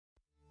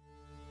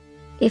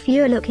If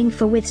you're looking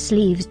for with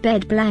sleeves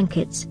bed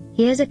blankets,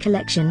 here's a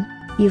collection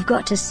you've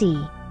got to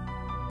see.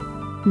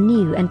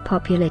 New and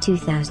popular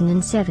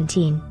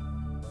 2017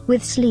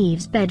 with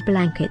sleeves bed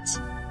blankets.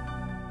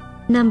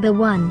 Number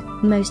 1,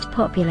 most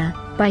popular,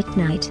 by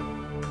TTnight.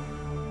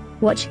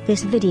 Watch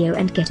this video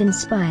and get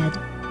inspired.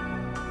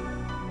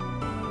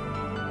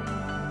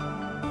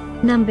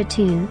 Number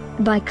 2,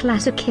 by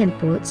Classic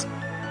Imports.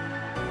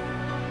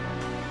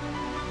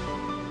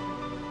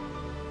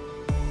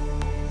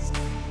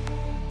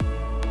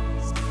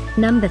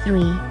 Number 3,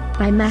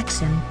 by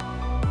Maxam.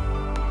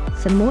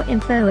 For more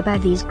info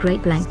about these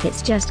great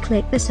blankets, just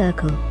click the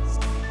circle.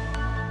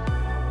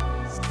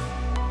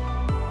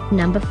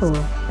 Number 4,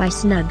 by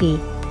Snuggie.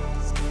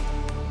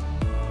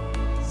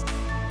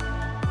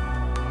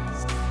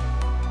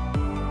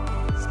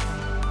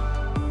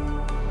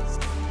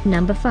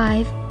 Number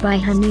 5, by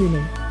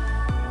Hunulu.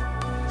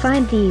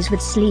 Find these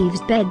with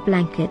sleeves bed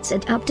blankets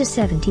at up to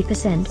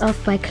 70%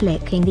 off by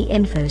clicking the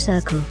info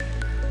circle.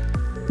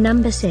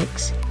 Number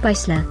 6, by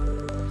Slanket.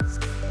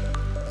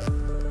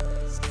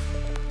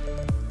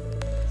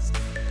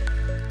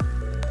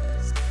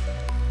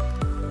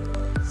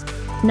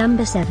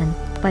 Number 7,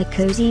 by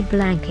Cozy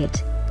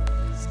Blanket.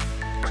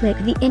 Click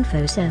the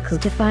info circle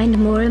to find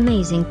more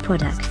amazing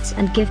products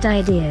and gift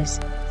ideas.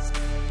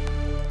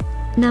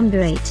 Number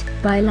 8,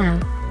 by Lao.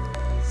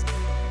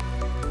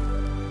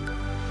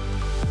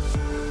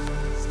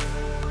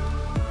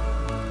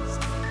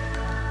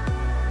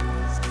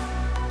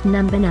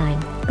 Number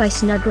 9, by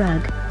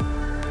Snuggle.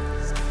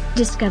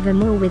 Discover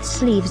more with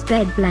sleeves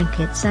bed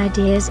blankets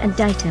ideas and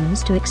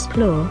items to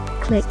explore,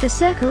 click the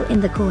circle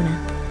in the corner.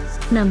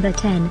 Number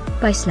 10,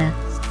 by Slanket.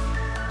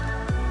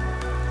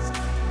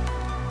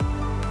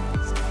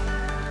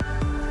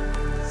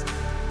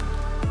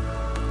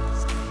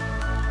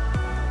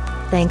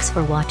 Thanks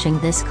for watching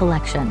this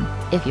collection.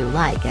 If you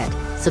like it,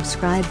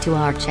 subscribe to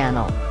our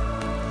channel.